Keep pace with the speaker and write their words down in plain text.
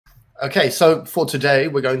Okay, so for today,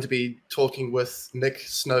 we're going to be talking with Nick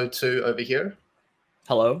Snow 2 over here.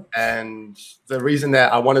 Hello. And the reason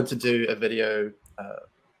that I wanted to do a video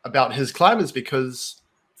about his climb is because,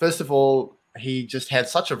 first of all, he just had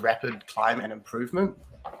such a rapid climb and improvement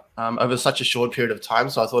over such a short period of time.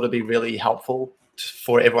 So I thought it'd be really helpful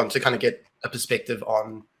for everyone to kind of get a perspective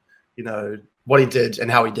on, what he did and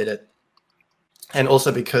how he did it. And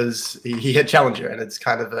also because he hit Challenger, and it's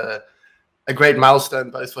kind of a great milestone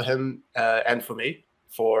both for him and for me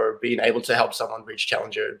for being able to help someone reach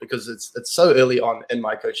Challenger, because it's so early on in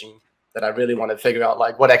my coaching that I really want to figure out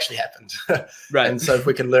like what actually happened. Right. And so if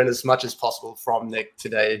we can learn as much as possible from Nick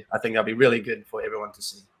today, I think that'll be really good for everyone to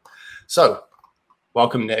see. So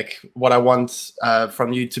welcome, Nick. What I want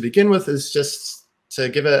from you to begin with is just to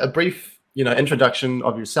give a brief, introduction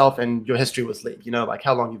of yourself and your history with League, like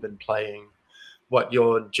how long you've been playing, what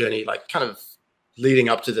your journey, like kind of leading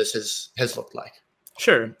up to this has looked like.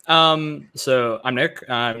 Sure. So I'm Nick.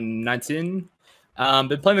 I'm 19.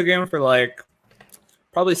 Been playing the game for like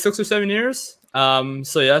probably 6 or 7 years.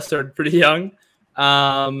 So yeah, I started pretty young.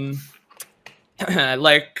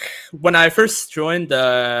 Like when I first joined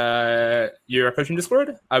the Euro coaching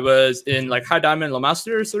Discord, I was in like high diamond, low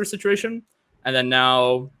master sort of situation, and then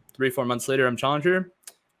now 3-4 months later, I'm challenger.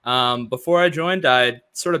 Before I joined, I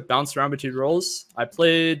sort of bounced around between roles. I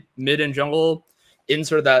played mid and jungle in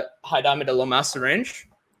sort of that high diamond to low master range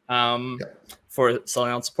for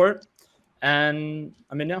selling out support. And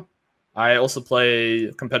I mean, yeah, I also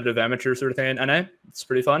play competitive amateur sort of thing in NA. It's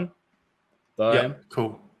pretty fun. But yeah,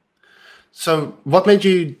 cool. So what made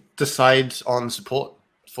you decide on support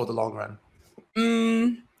for the long run?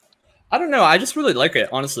 I don't know. I just really like it,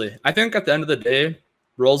 honestly. I think at the end of the day,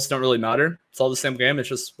 roles don't really matter. It's all the same game. It's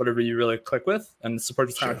just whatever you really click with, and support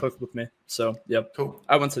just kind of clicked with me. So yeah, cool.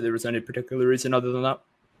 I wouldn't say there was any particular reason other than that.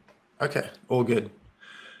 Okay, all good.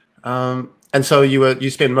 And so you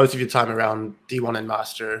spend most of your time around D1 and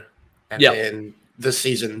Master, and then this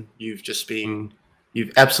season you've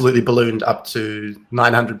absolutely ballooned up to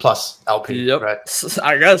 900 plus LP, right?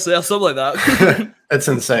 I guess, yeah, something like that. It's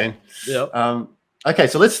insane. Yeah. Okay,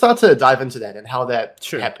 so let's start to dive into that and how that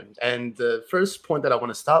happened. And the first point that I want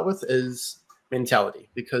to start with is mentality,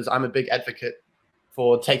 because I'm a big advocate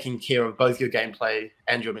for taking care of both your gameplay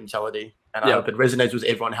and your mentality. And I hope it resonates with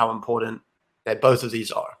everyone how important that both of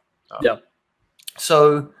these are.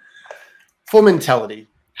 So for mentality,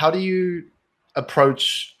 how do you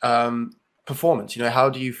approach performance? How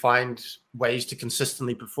do you find ways to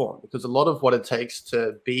consistently perform? Because a lot of what it takes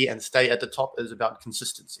to be and stay at the top is about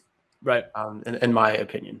consistency. Right. In my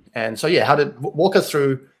opinion. And so, yeah, walk us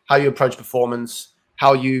through how you approach performance,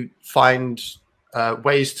 how you find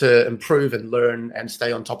ways to improve and learn and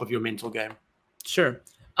stay on top of your mental game. Sure.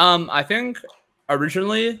 I think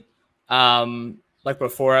originally, like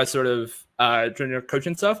before I sort of joined your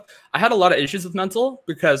coaching stuff, I had a lot of issues with mental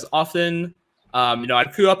because often,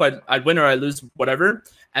 I'd queue up, I'd win or I'd lose, whatever.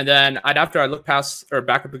 And then after I look past or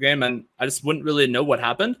back at the game and I just wouldn't really know what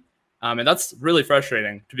happened. And that's really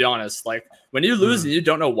frustrating, to be honest. Like when you lose and you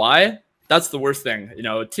don't know why, that's the worst thing.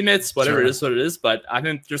 Teammates, whatever it is, what it is. But I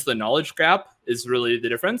think just the knowledge gap is really the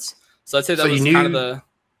difference. So I'd say that was kind of the.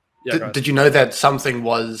 Yeah, did you know that something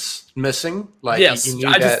was missing? Like yes,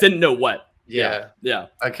 I just didn't know what. Yeah.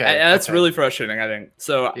 Okay. And that's really frustrating, I think.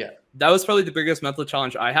 So that was probably the biggest mental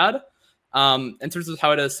challenge I had. In terms of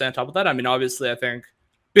how to stay on top of that, I mean, obviously, I think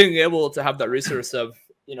being able to have that resource of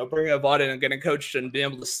bringing a bot in and getting coached and being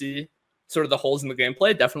able to see sort of the holes in the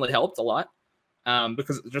gameplay definitely helped a lot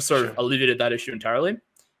because it just sort of alleviated that issue entirely.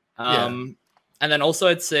 And then also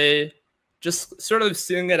I'd say just sort of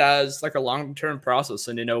seeing it as like a long-term process.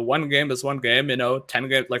 And, one game is one game, 10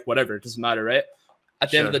 games, like whatever, it doesn't matter, right?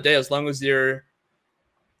 At the end of the day, as long as a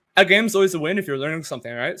game's always a win if you're learning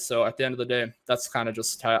something, right? So at the end of the day, that's kind of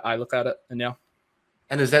just how I look at it. And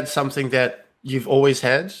And is that something that you've always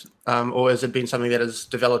had, or has it been something that has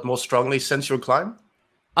developed more strongly since your climb?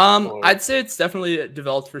 I'd say it's definitely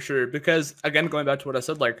developed for sure, because again, going back to what I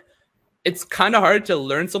said, like it's kind of hard to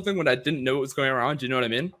learn something when I didn't know what was going around. Do you know what I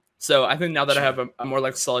mean? So I think now that I have a more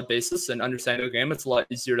like solid basis and understanding the game, it's a lot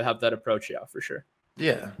easier to have that approach. Yeah, for sure.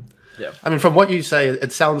 Yeah. I mean, from what you say,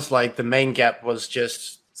 it sounds like the main gap was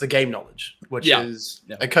just the game knowledge, which is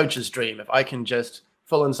a coach's dream. If I can just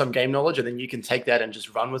fill in some game knowledge and then you can take that and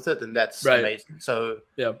just run with it, then that's amazing. So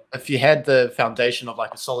if you had the foundation of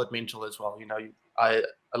like a solid mental as well,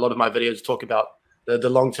 a lot of my videos talk about the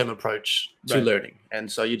long-term approach to learning.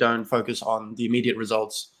 And so you don't focus on the immediate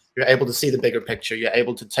results. You're able to see the bigger picture. You're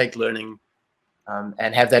able to take learning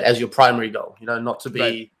and have that as your primary goal, not to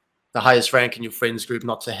be the highest rank in your friends group,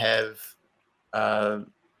 not to have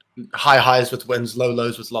high highs with wins, low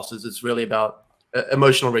lows with losses. It's really about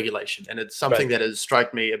emotional regulation, and it's something that has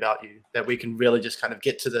struck me about you, that we can really just kind of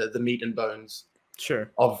get to the meat and bones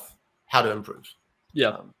of how to improve.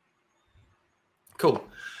 Cool.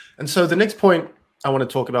 And so the next point I want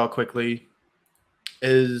to talk about quickly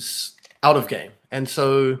is out of game. And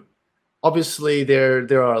so obviously there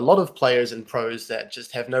are a lot of players and pros that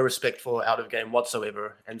just have no respect for out of game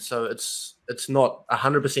whatsoever, and so it's not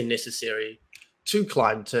 100% necessary to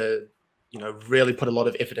climb to, you know, really put a lot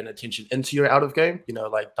of effort and attention into your out of game, you know,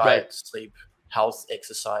 like diet, sleep, health,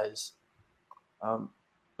 exercise. But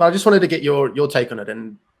I just wanted to get your take on it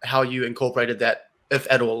and how you incorporated that, if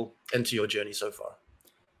at all, into your journey so far.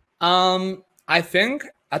 I think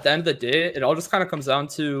at the end of the day, it all just kind of comes down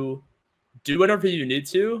to do whatever you need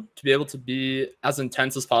to be able to be as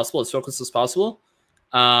intense as possible, as focused as possible.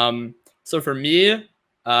 So for me,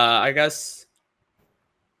 I guess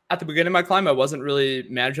at the beginning of my climb, I wasn't really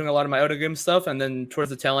managing a lot of my out of game stuff. And then towards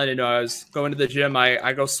the tail end, you know, I was going to the gym.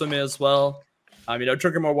 I go swimming as well. You know,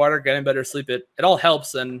 drinking more water, getting better sleep. It all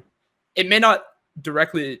helps. And it may not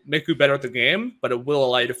directly make you better at the game, but it will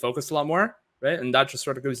allow you to focus a lot more. Right. And that just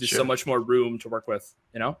sort of gives you so much more room to work with,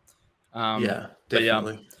 you know? Yeah,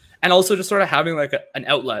 definitely. And also just sort of having like an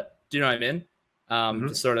outlet. Do you know what I mean?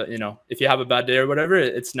 To sort of, you know, if you have a bad day or whatever,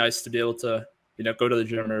 it's nice to be able to, you know, go to the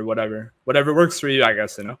gym or whatever works for you, I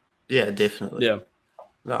guess, you know? Yeah, definitely. Yeah.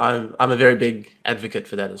 No, I'm a very big advocate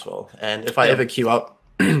for that as well. And if I ever queue up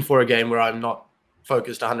for a game where I'm not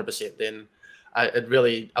focused 100%, then it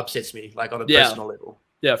really upsets me, like on a personal level.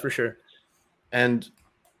 Yeah, for sure. And,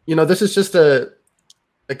 you know, this is just a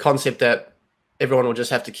concept that everyone will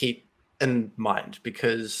just have to keep in mind,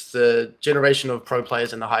 because the generation of pro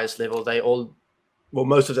players in the highest level,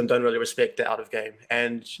 most of them don't really respect the out of game.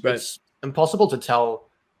 And it's impossible to tell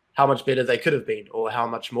how much better they could have been or how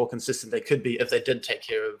much more consistent they could be if they did take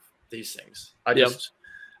care of these things.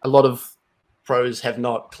 A lot of pros have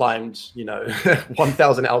not climbed, you know,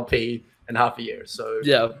 1000 LP in half a year. So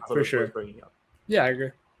yeah, for sure. Yeah, I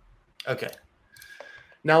agree. Okay.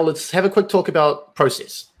 Now let's have a quick talk about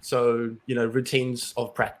process. So, you know, routines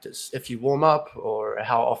of practice. If you warm up, or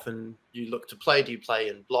how often you look to play, do you play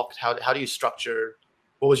in blocked? How do you structure?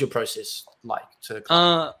 What was your process like to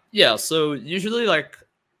climb? Yeah, so usually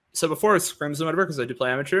before scrims and whatever, because I do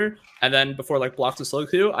play amateur, and then before like blocks to solo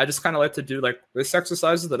queue, I just kind of like to do like wrist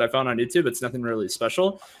exercises that I found on YouTube. It's nothing really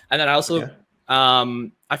special. And then I also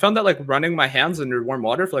I found that like running my hands under warm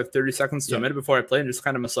water for like 30 seconds to a minute before I play and just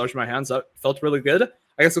kind of massage my hands up felt really good.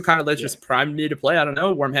 I guess it kind of just primed me to play. I don't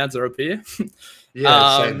know. Warm hands are OP. Same.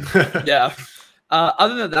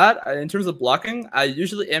 Other than that, in terms of blocking, I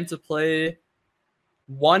usually aim to play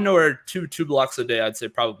 1 or 2 blocks a day. I'd say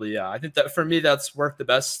probably. I think that for me, that's worked the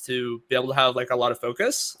best to be able to have like a lot of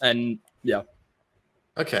focus. And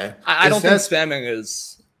okay. I don't think spamming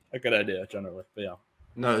is a good idea generally, but yeah.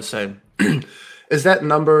 No, same. Is that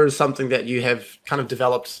number something that you have kind of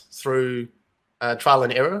developed through trial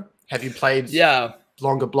and error? Have you played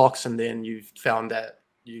longer blocks and then you've found that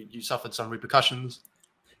you suffered some repercussions?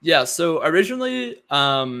 Yeah, so originally,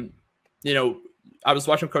 you know, I was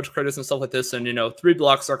watching Coach Curtis and stuff like this, and, you know, 3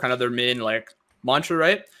 blocks are kind of their main, like, mantra,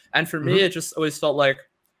 right? And for me, it just always felt like,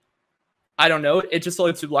 I don't know, it just felt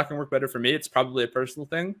like 2 blocking worked better for me. It's probably a personal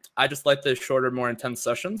thing. I just like the shorter, more intense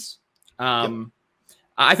sessions.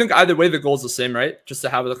 I think either way, the goal is the same, right? Just to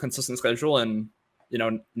have a consistent schedule and, you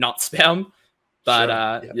know, not spam. But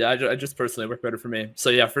I just personally work better for me.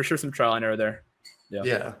 So yeah, for sure, some trial and error there.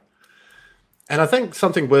 Yeah. And I think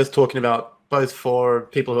something worth talking about, both for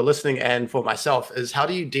people who are listening and for myself, is how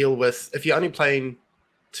do you deal with, if you're only playing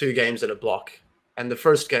 2 games in a block, and the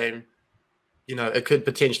first game, you know, it could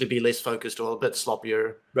potentially be less focused or a bit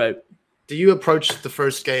sloppier. Right. Do you approach the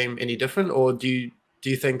first game any different, or do you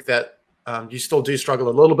think that you still do struggle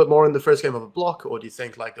a little bit more in the first game of a block, or do you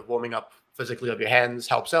think like the warming up physically of your hands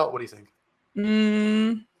helps out? What do you think?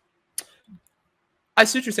 I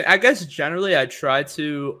see what you're saying. I guess generally I try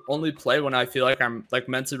to only play when I feel like I'm like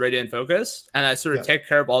mentally ready and focused, and I sort of take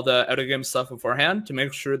care of all the out of game stuff beforehand to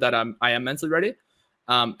make sure that I am mentally ready.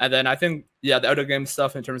 And then I think the out of game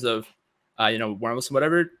stuff in terms of you know, warm-ups and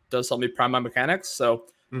whatever does help me prime my mechanics. So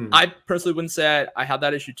I personally wouldn't say I had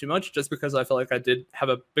that issue too much, just because I felt like I did have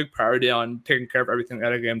a big priority on taking care of everything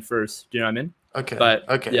out of game first. Do you know what I mean? Okay.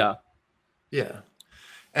 But yeah.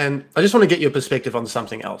 And I just want to get your perspective on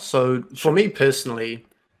something else. So for me personally,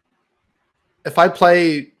 if I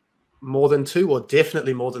play more than 2 or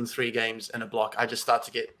definitely more than 3 games in a block, I just start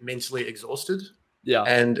to get mentally exhausted. Yeah.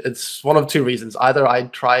 And it's one of 2 reasons. Either I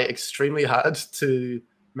try extremely hard to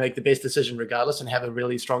make the best decision regardless and have a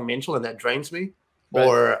really strong mental, and that drains me.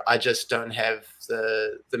 or I just don't have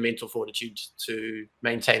the mental fortitude to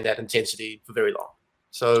maintain that intensity for very long.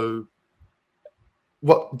 So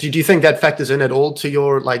what do you think that factors in at all to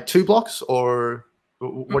your like 2 blocks, or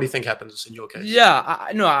what do you think happens in your case? Yeah,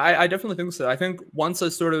 I definitely think so. I think once I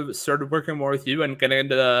sort of started working more with you and getting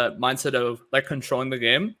into the mindset of like controlling the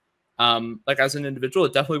game, like as an individual,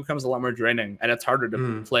 it definitely becomes a lot more draining and it's harder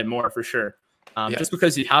to play more for sure. Just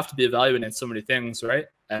because you have to be evaluating so many things, right?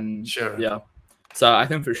 And yeah, so I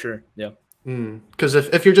think for sure, yeah. Because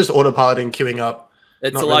if you're just autopiloting, queuing up,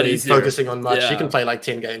 it's not a lot really easier. Focusing on much, you can play like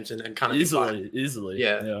 10 games and kind of easily.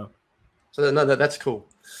 Yeah. So no, that's cool.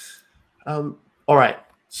 All right,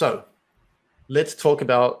 so let's talk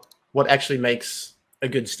about what actually makes a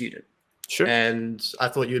good student. Sure. And I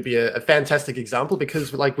thought you'd be a fantastic example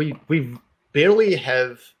because like we barely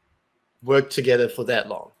have worked together for that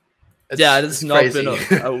long. It's not crazy.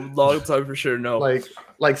 Been a long time for sure. No,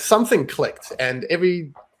 like something clicked, and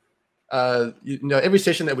every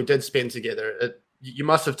session that we did spend together, you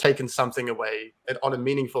must have taken something away on a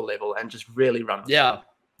meaningful level and just really run. Yeah,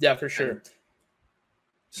 for sure. And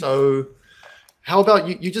so how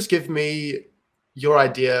about you just give me your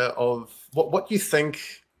idea of what you think,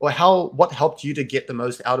 or what helped you to get the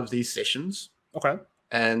most out of these sessions. Okay.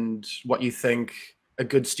 And what you think a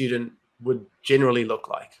good student would generally look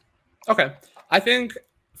like. Okay. I think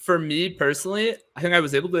for me personally, I think I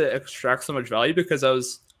was able to extract so much value because I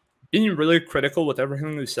was being really critical with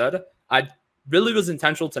everything you said. I really was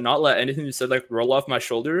intentional to not let anything you said like roll off my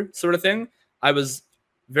shoulder sort of thing. I was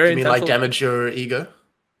very You mean like damage your ego?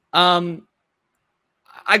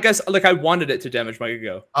 I guess like I wanted it to damage my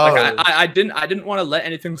ego. Oh. Like I didn't want to let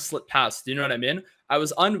anything slip past. Do you know what I mean? I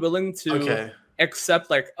was unwilling to accept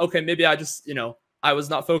like, okay, maybe I just, I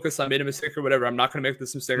was not focused. I made a mistake or whatever. I'm not going to make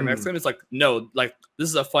this mistake next time. It's like, no, like this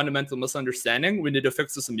is a fundamental misunderstanding. We need to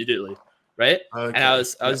fix this immediately. Right. Okay. And I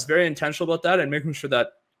was very intentional about that and making sure that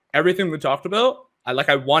everything we talked about,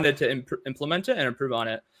 I wanted to implement it and improve on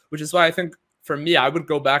it, which is why I think for me, I would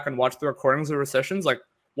go back and watch the recordings of our sessions like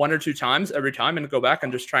 1 or 2 times every time and go back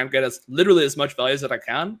and just try and get literally as much value as I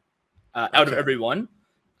can out of every one.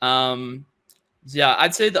 Yeah,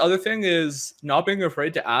 I'd say the other thing is not being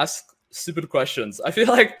afraid to ask stupid questions. I feel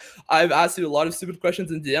like I've asked you a lot of stupid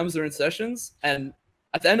questions in DMs or in sessions, and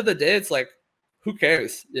at the end of the day, it's like, who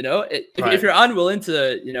cares? If you're unwilling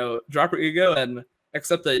to, drop your ego and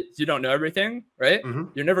accept that you don't know everything, right?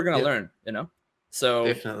 You're never gonna learn, So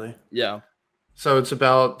definitely, yeah. So it's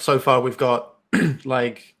about, so far we've got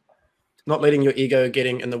like not letting your ego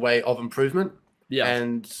getting in the way of improvement. Yeah.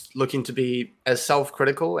 And looking to be as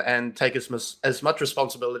self-critical and take as much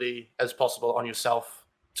responsibility as possible on yourself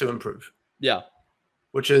to improve. Yeah.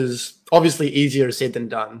 Which is obviously easier said than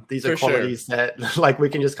done. These are qualities that like we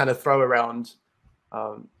can just kind of throw around.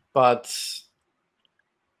 But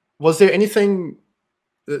was there anything,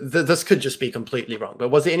 this could just be completely wrong, but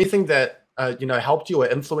was there anything that, helped you or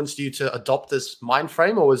influenced you to adopt this mind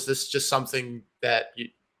frame, or was this just something that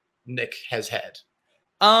Nick has had?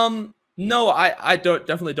 No, I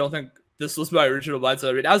definitely don't think this was my original mindset.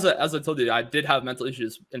 I mean, as I told you, I did have mental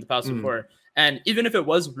issues in the past before. And even if it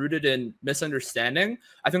was rooted in misunderstanding,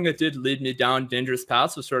 I think it did lead me down dangerous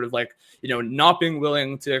paths of sort of like, not being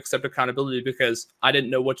willing to accept accountability because I didn't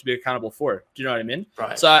know what to be accountable for. Do you know what I mean?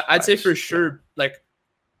 Right. So I'd say for sure, like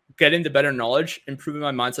getting the better knowledge, improving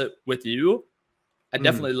my mindset with you, it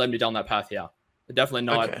definitely led me down that path. Yeah. Definitely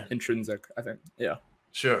not intrinsic, I think. Yeah.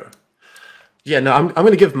 Sure. Yeah, no, I'm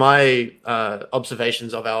going to give my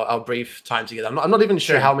observations of our brief time together. I'm not even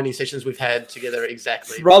sure how many sessions we've had together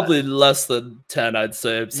exactly. Probably less than 10, I'd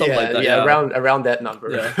say. Something like that. Yeah, around that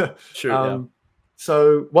number. Yeah, sure.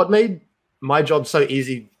 So what made my job so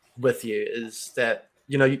easy with you is that,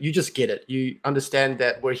 you just get it. You understand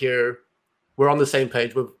that we're on the same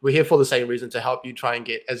page. We're here for the same reason, to help you try and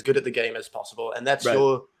get as good at the game as possible. And that's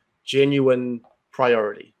your genuine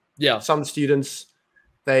priority. Yeah. Some students,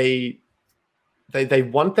 they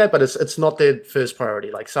want that, but it's not their first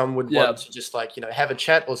priority. Like some would want to just have a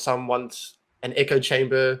chat, or some want an echo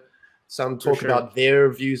chamber. Some talk about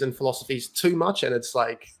their views and philosophies too much, and it's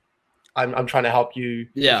like I'm trying to help you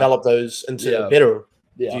develop those into better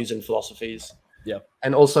views and philosophies. Yeah,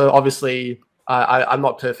 and also obviously I'm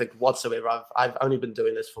not perfect whatsoever. I've only been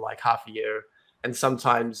doing this for like half a year, and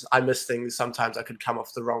sometimes I miss things. Sometimes I could come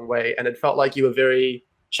off the wrong way, and it felt like you were very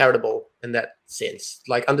charitable in that sense,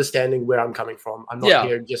 like understanding where I'm coming from. I'm not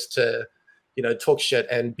here just to, talk shit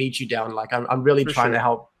and beat you down. Like I'm really trying to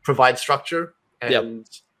help provide structure. And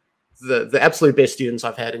the absolute best students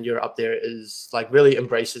I've had, and you're up there, is like really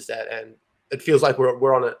embraces that, and it feels like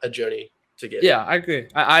we're on a journey together. Yeah, I agree.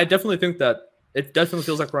 I definitely think that it definitely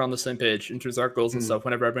feels like we're on the same page in terms of our goals and stuff.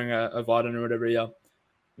 Whenever I bring a VOD in or whatever,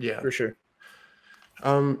 yeah, for sure.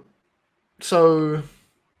 So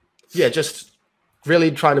yeah, just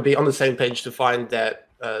really trying to be on the same page to find that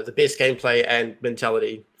the best gameplay and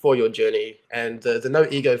mentality for your journey, and the no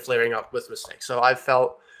ego flaring up with mistakes. So I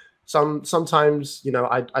felt sometimes, you know,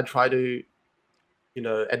 I try to, you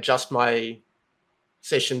know, adjust my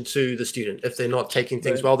session to the student. If they're not taking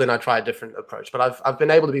things well, then I try a different approach. But I've been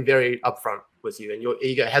able to be very upfront with you, and your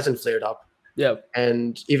ego hasn't flared up. Yeah.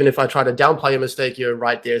 And even if I try to downplay a mistake, you're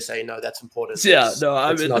right there saying, no, that's important. Yeah. No,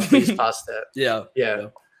 I mean, not please past that. Yeah. Yeah.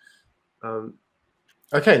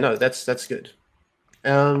 Okay. No, that's good.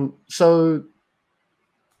 So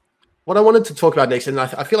what I wanted to talk about next, and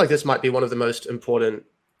I feel like this might be one of the most important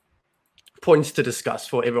points to discuss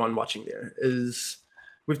for everyone watching there, is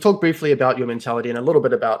we've talked briefly about your mentality and a little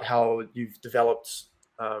bit about how you've developed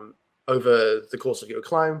over the course of your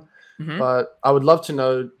climb. But I would love to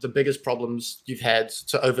know the biggest problems you've had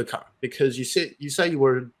to overcome, because you say you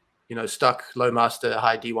were, you know, stuck low master,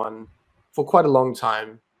 high D1 for quite a long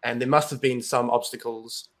time, and there must have been some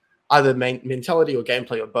obstacles, either mentality or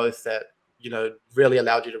gameplay or both, that, you know, really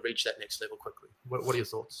allowed you to reach that next level quickly. What are your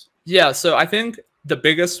thoughts? Yeah, so I think the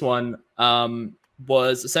biggest one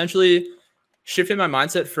was essentially shifting my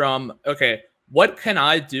mindset from, okay, what can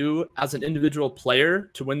I do as an individual player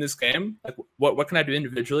to win this game? Like, what can I do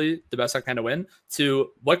individually the best I can to win?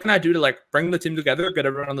 To what can I do to like bring the team together, get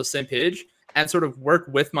everyone on the same page, and sort of work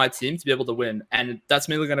with my team to be able to win. And that's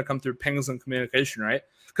mainly going to come through pings and communication, right?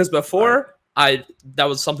 Because before that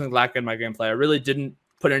was something lacking in my gameplay. I really didn't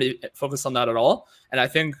put any focus on that at all. And I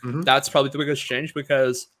think that's probably the biggest change,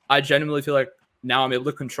 because I genuinely feel like now I'm able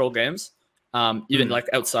to control games, even like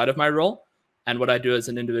outside of my role and what I do as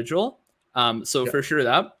an individual. So for sure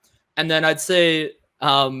that. And then I'd say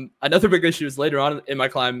another big issue is later on in my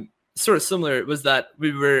climb, sort of similar, was that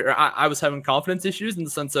I was having confidence issues in the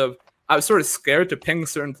sense of I was sort of scared to ping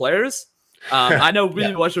certain players. I know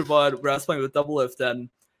we watched a VOD where I was playing with Doublelift, and,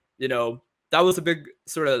 you know, that was a big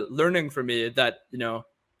sort of learning for me that, you know,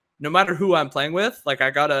 no matter who I'm playing with, like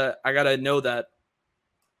I gotta know that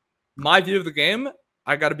my view of the game,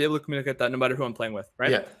 I gotta be able to communicate that no matter who I'm playing with,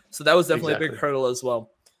 right? Yeah. So that was definitely a big hurdle as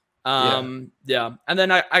well. Yeah. And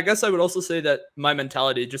then I guess I would also say that my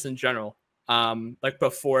mentality just in general, like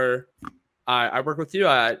before I worked with you,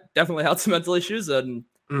 I definitely had some mental issues and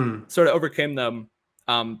sort of overcame them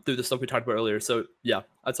through the stuff we talked about earlier. So yeah,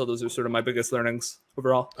 I'd say those are sort of my biggest learnings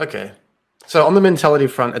overall. Okay. So on the mentality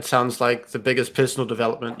front, it sounds like the biggest personal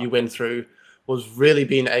development you went through was really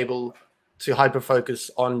being able to hyper focus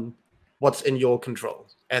on what's in your control.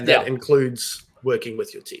 And that includes working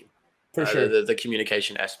with your team. For sure. The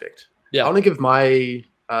communication aspect. Yeah. I want to give my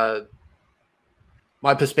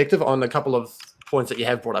my perspective on a couple of points that you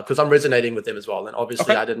have brought up, because I'm resonating with them as well. And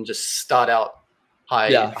obviously I didn't just start out high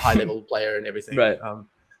level player and everything. Right.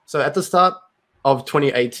 So at the start of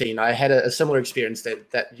 2018, I had a similar experience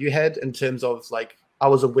that you had, in terms of like, I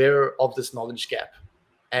was aware of this knowledge gap,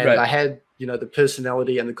 and I had, you know, the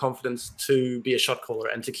personality and the confidence to be a shot caller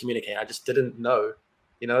and to communicate. I just didn't know,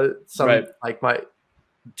 you know, like my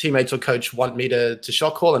teammates or coach want me to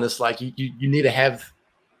shot call, and it's like you need to have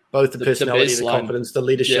both the personality, the confidence, the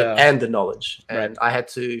leadership, and the knowledge. And I had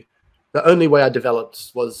to. The only way I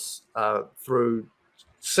developed was through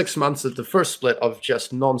 6 months of the first split of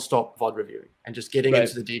just non-stop VOD reviewing and just getting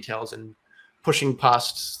into the details and pushing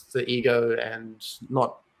past the ego and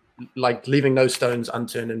not like leaving no stones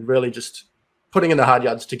unturned, and really just putting in the hard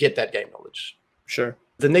yards to get that game knowledge. Sure.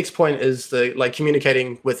 The next point is the like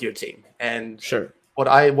communicating with your team. And what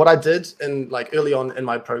I did in like early on in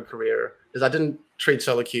my pro career is I didn't treat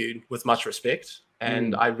solo queue with much respect,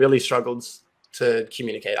 and I really struggled to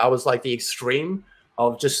communicate. I was like the extreme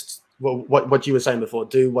of just what you were saying before,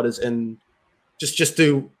 do what is in, just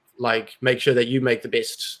do, like, make sure that you make the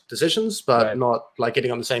best decisions, but not like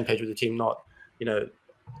getting on the same page with the team, not, you know,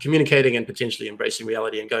 communicating and potentially embracing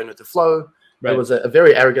reality and going with the flow. It was a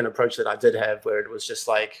very arrogant approach that I did have, where it was just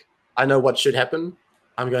like, I know what should happen.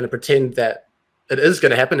 I'm going to pretend that it is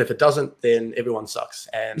going to happen. If it doesn't, then everyone sucks.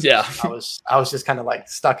 And I was just kind of like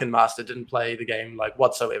stuck in master, didn't play the game like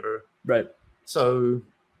whatsoever. Right. So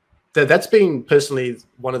that's been personally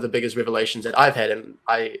one of the biggest revelations that I've had. And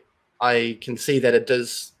I can see that it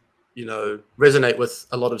does, you know, resonate with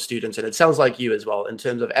a lot of students. And it sounds like you as well, in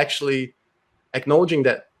terms of actually acknowledging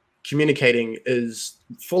that communicating is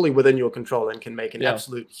fully within your control and can make an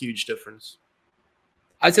absolute huge difference.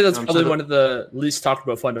 I'd say that's probably one of the least talked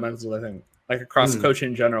about fundamentals, I think, like across coaching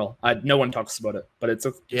in general. No one talks about it, but it's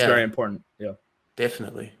very important. Yeah,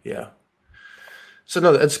 definitely. Yeah. So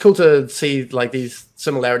no, it's cool to see like these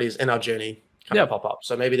similarities in our journey kind of pop up.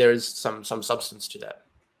 So maybe there is some substance to that.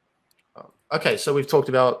 Okay, so we've talked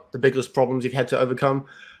about the biggest problems you've had to overcome.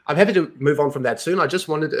 I'm happy to move on from that soon. I just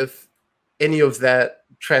wondered if any of that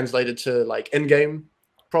translated to like in-game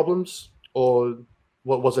problems, or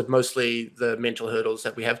what was it mostly the mental hurdles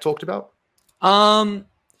that we have talked about?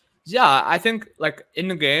 Yeah, I think like in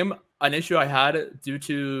the game, an issue I had due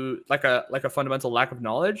to like a fundamental lack of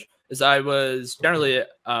knowledge is I was generally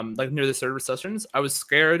like near the server sessions, I was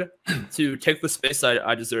scared to take the space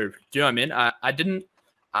I deserved. Do you know what I mean?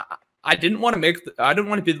 I didn't want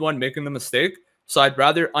to be the one making the mistake, so I'd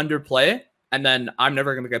rather underplay, and then I'm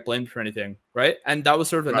never going to get blamed for anything, right? And that was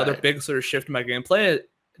sort of another big sort of shift in my gameplay.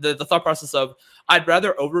 The thought process of I'd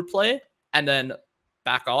rather overplay and then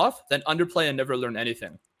back off than underplay and never learn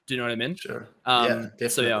anything. Do you know what I mean? Sure. Yeah, definitely.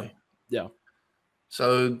 So yeah.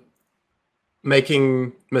 So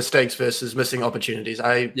making mistakes versus missing opportunities.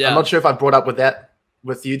 I'm not sure if I brought up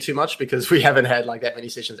with you too much because we haven't had like that many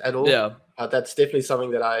sessions at all. Yeah. That's definitely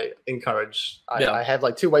something that I encourage. I have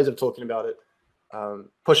like two ways of talking about it.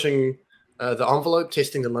 Pushing the envelope,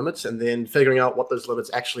 testing the limits, and then figuring out what those limits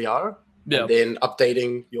actually are. And then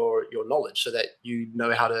updating your knowledge so that you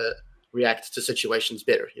know how to react to situations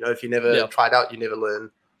better. You know, if you never try it out, you never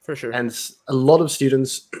learn. For sure. And a lot of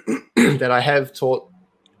students that I have taught,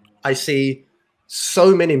 I see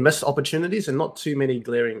so many missed opportunities and not too many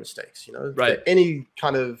glaring mistakes. You know, right? Any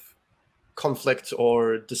kind of conflict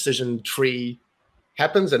or decision tree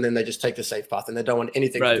happens, and then they just take the safe path, and they don't want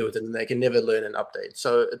anything to do with it, and they can never learn and update.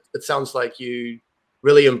 So it sounds like you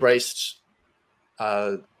really embraced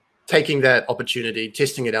taking that opportunity,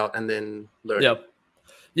 testing it out, and then learning.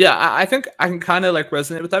 Yeah, I think I can kind of like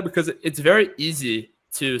resonate with that because it's very easy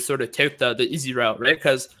to sort of take the easy route, right?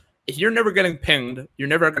 Because if you're never getting pinged, you're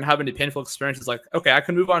never going to have any painful experiences. Like, okay, I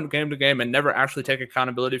can move on game to game and never actually take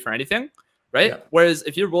accountability for anything, right? Yeah. Whereas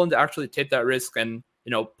if you're willing to actually take that risk and,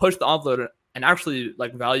 you know, push the envelope and actually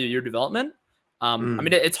like value your development, I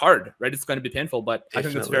mean, it's hard, right? It's going to be painful, but I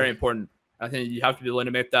think it's very important. I think you have to be willing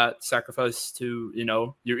to make that sacrifice to, you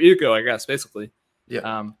know, your ego, I guess, basically.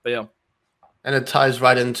 Yeah. But yeah. And it ties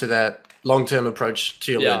right into that long-term approach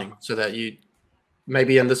to your learning, so that you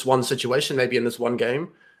maybe in this one situation, maybe in this one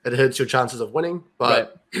game, it hurts your chances of winning,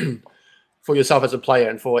 but for yourself as a player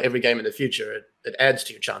and for every game in the future, it adds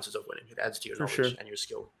to your chances of winning. It adds to your knowledge and your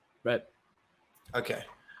skill. Right. Okay.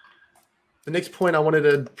 The next point I wanted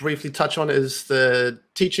to briefly touch on is the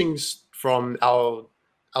teachings from our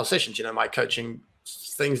sessions, you know, my coaching,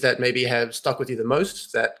 things that maybe have stuck with you the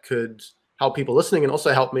most that could help people listening and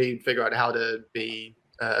also help me figure out how to be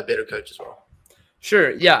a better coach as well.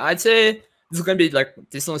 Sure. Yeah, I'd say this is going to be like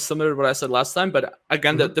decently similar to what I said last time, but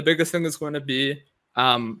again, the biggest thing is going to be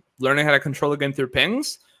learning how to control the game through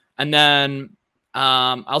pings. And then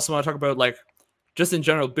I also want to talk about like just in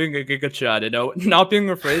general being a Giga Chad, you know, not being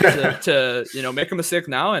afraid to you know, make a mistake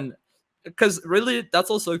now, and because really that's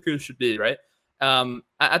also who it should be, right?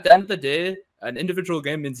 At the end of the day, an individual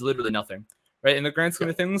game means literally nothing, right? In the grand scheme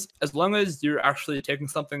of things, as long as you're actually taking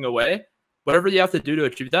something away, whatever you have to do to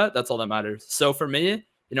achieve that, that's all that matters. So for me,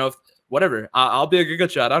 you know, whatever, I'll be a Giga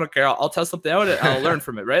Chad. I don't care. I'll test something out and I'll learn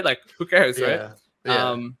from it, right? Like, who cares, right?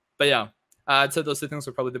 But yeah, I'd say those two things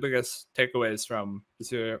are probably the biggest takeaways from this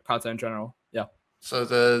content in general. Yeah. So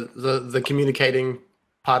the communicating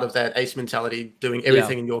part of that ace mentality, doing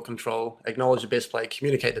everything in your control, acknowledge the best play,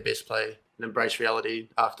 communicate the best play, and embrace reality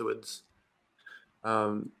afterwards.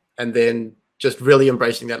 And then just really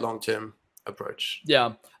embracing that long-term approach.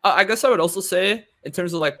 Yeah. I guess I would also say in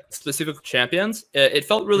terms of like specific champions, it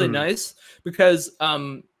felt really nice because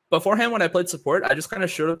beforehand when I played support, I just kind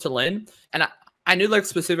of showed up to lane and I knew like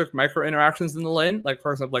specific micro interactions in the lane, like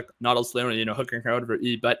for example, like Nautilus lane, you know, hooking her out over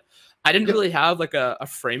E, but I didn't really have like a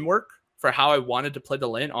framework for how I wanted to play the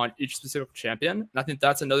lane on each specific champion. And I think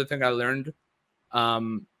that's another thing I learned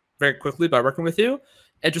very quickly by working with you,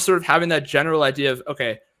 and just sort of having that general idea of,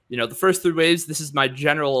 okay, you know, the first 3 waves, this is my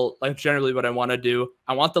generally what I want to do.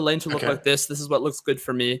 I want the lane to look like this. This is what looks good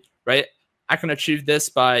for me, right? I can achieve this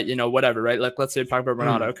by, you know, whatever, right? Like, let's say talk about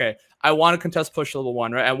Renata. Okay, I want to contest push level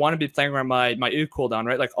 1, right? I want to be playing around my E cooldown,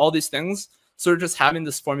 right? Like all these things, sort of just having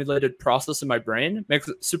this formulated process in my brain makes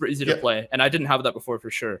it super easy to play. And I didn't have that before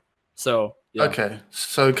for sure. So, yeah. Okay.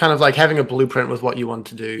 So kind of like having a blueprint with what you want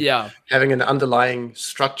to do. Yeah. Having an underlying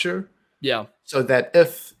structure. Yeah. So that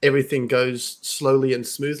if everything goes slowly and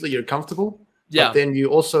smoothly, you're comfortable. Yeah. But then you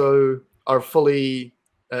also are fully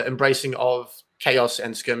embracing of chaos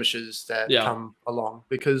and skirmishes that come along,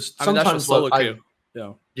 because sometimes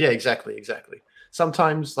exactly.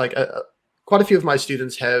 Sometimes like quite a few of my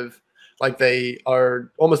students have like they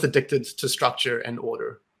are almost addicted to structure and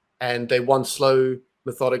order, and they want slow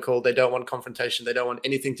methodical. They don't want confrontation. They don't want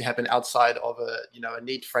anything to happen outside of a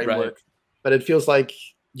neat framework. But it feels like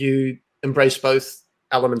you embrace both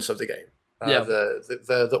elements of the game,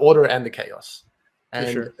 the order and the chaos.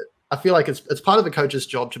 And I feel like it's part of the coach's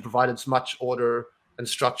job to provide as much order and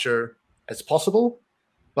structure as possible,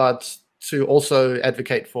 but to also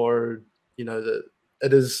advocate for,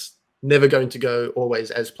 it is never going to go always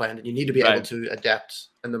as planned, and you need to be able to adapt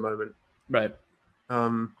in the moment. Right.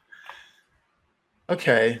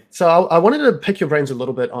 Okay. So I wanted to pick your brains a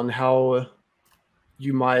little bit on how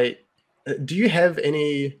you might, do you have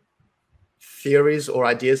any theories or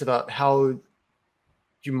ideas about how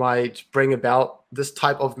you might bring about this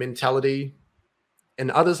type of mentality in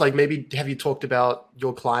others? Like, maybe have you talked about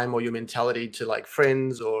your climb or your mentality to like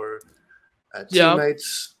friends or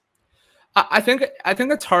teammates? I think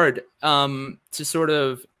it's hard to sort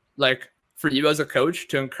of like, for you as a coach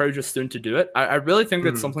to encourage a student to do it. I really think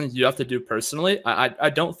it's something you have to do personally. I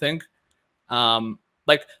don't think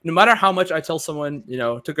like, no matter how much I tell someone,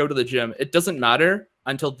 to go to the gym, it doesn't matter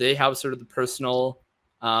until they have sort of the personal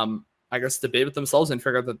I guess debate with themselves and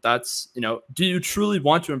figure out that that's, do you truly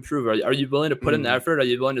want to improve? Are you willing to put in the effort? Are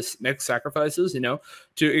you willing to make sacrifices,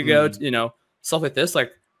 to go, stuff like this?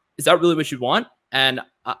 Like, is that really what you want? And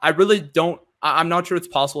I really don't, I'm not sure it's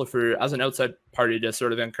possible as an outside party to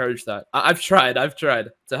sort of encourage that. I've tried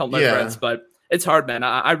to help my friends, but it's hard, man.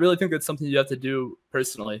 I really think it's something you have to do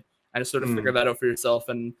personally and just sort of figure that out for yourself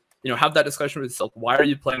and, have that discussion with yourself. Why are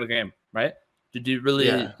you playing the game, right? Did you really,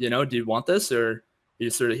 do you want this, or are you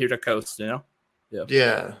sort of here to coast,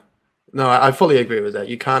 Yeah. No, I fully agree with that.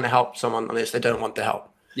 You can't help someone unless they don't want the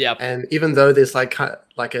help. Yeah. And even though there's like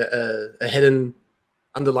a hidden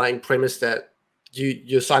underlying premise that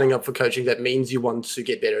you're signing up for coaching that means you want to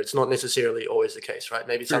get better, it's not necessarily always the case, right?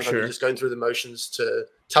 Maybe sometimes you're just going through the motions to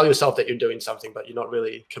tell yourself that you're doing something, but you're not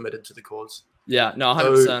really committed to the cause. Yeah, no,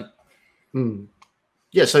 100%.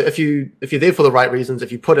 Yeah, so if you're there for the right reasons,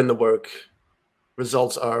 if you put in the work,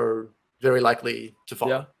 results are very likely to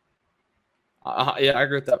follow. Yeah, I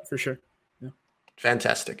agree with that for sure. Yeah.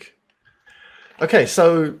 Fantastic. Okay,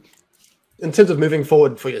 so in terms of moving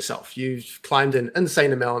forward for yourself, you've climbed an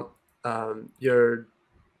insane amount. You're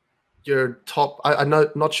top. I'm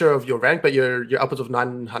not sure of your rank, but you're upwards of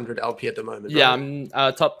 900 LP at the moment. Yeah, right?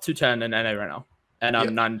 I'm top 210 in NA right now, and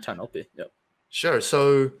I'm 910 LP. Yep. Sure.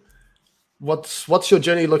 So, what's your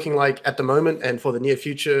journey looking like at the moment, and for the near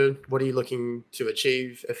future? What are you looking to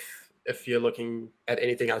achieve? If you're looking at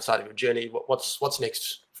anything outside of your journey, what's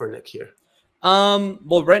next for Nick here?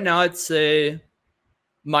 Well, right now I'd say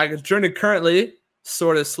my journey currently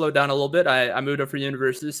sort of slowed down a little bit. I moved up for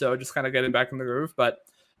university, so just kind of getting back in the groove, but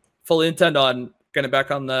fully intend on getting back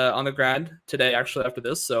on the grind today, actually, after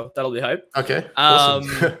this, so that'll be hype. Okay.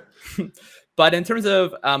 Awesome. But in terms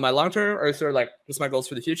of my long-term, or sort of like just my goals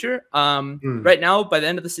for the future, right now, by the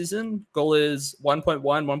end of the season, goal is 1.1,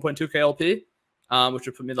 1.2 KLP, which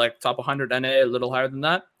would put me like top 100 NA, a little higher than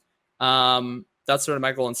that. That's sort of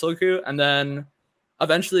my goal in Silicu. And then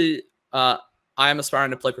eventually I am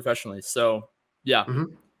aspiring to play professionally. So yeah,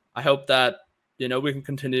 I hope that, we can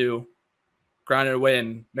continue grinding away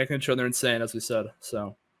and making each other insane, as we said.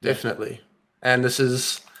 So definitely. And this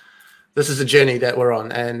is a journey that we're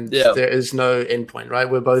on, and there is no end point, right?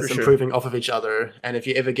 We're both improving off of each other. And if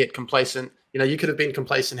you ever get complacent, you could have been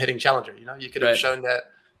complacent hitting Challenger, you could have shown that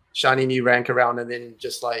shiny new rank around and then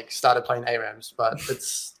just like started playing ARAMs, but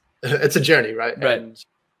it's a journey, right? And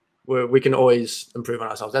we can always improve on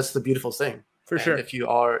ourselves. That's the beautiful thing. For sure. If you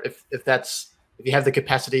have the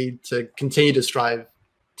capacity to continue to strive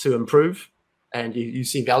to improve and you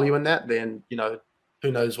see value in that, then,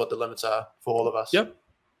 who knows what the limits are for all of us. Yep.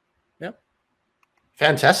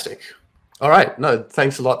 Fantastic. All right. No,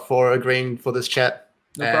 thanks a lot for agreeing for this chat.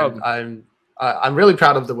 No problem. I'm really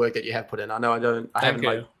proud of the work that you have put in. I know I Thank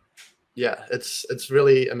haven't. It's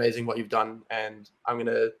really amazing what you've done, and I'm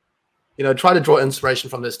gonna, try to draw inspiration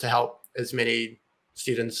from this to help as many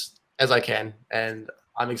students as I can. And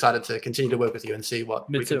I'm excited to continue to work with you and see what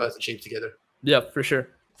we can both achieve together. Yeah, for sure.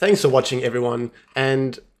 Thanks for watching, everyone.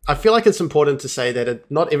 And I feel like it's important to say that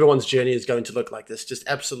not everyone's journey is going to look like this, just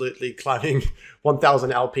absolutely climbing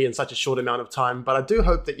 1000 LP in such a short amount of time. But I do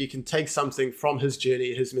hope that you can take something from his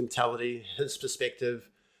journey, his mentality, his perspective,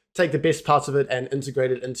 take the best parts of it and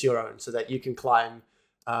integrate it into your own so that you can climb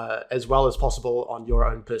as well as possible on your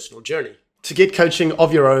own personal journey. To get coaching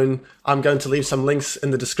of your own, I'm going to leave some links in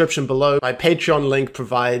the description below. My Patreon link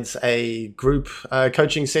provides a group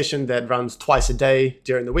coaching session that runs twice a day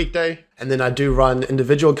during the weekday. And then I do run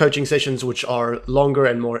individual coaching sessions, which are longer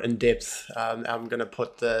and more in-depth. I'm going to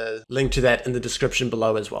put the link to that in the description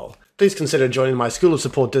below as well. Please consider joining my School of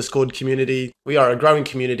Support Discord community. We are a growing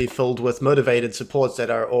community filled with motivated supports that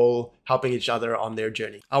are all helping each other on their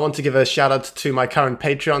journey. I want to give a shout out to my current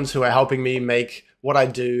Patreons who are helping me make what I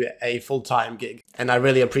do a full-time gig, and I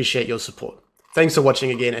really appreciate your support. Thanks for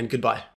watching again, and goodbye.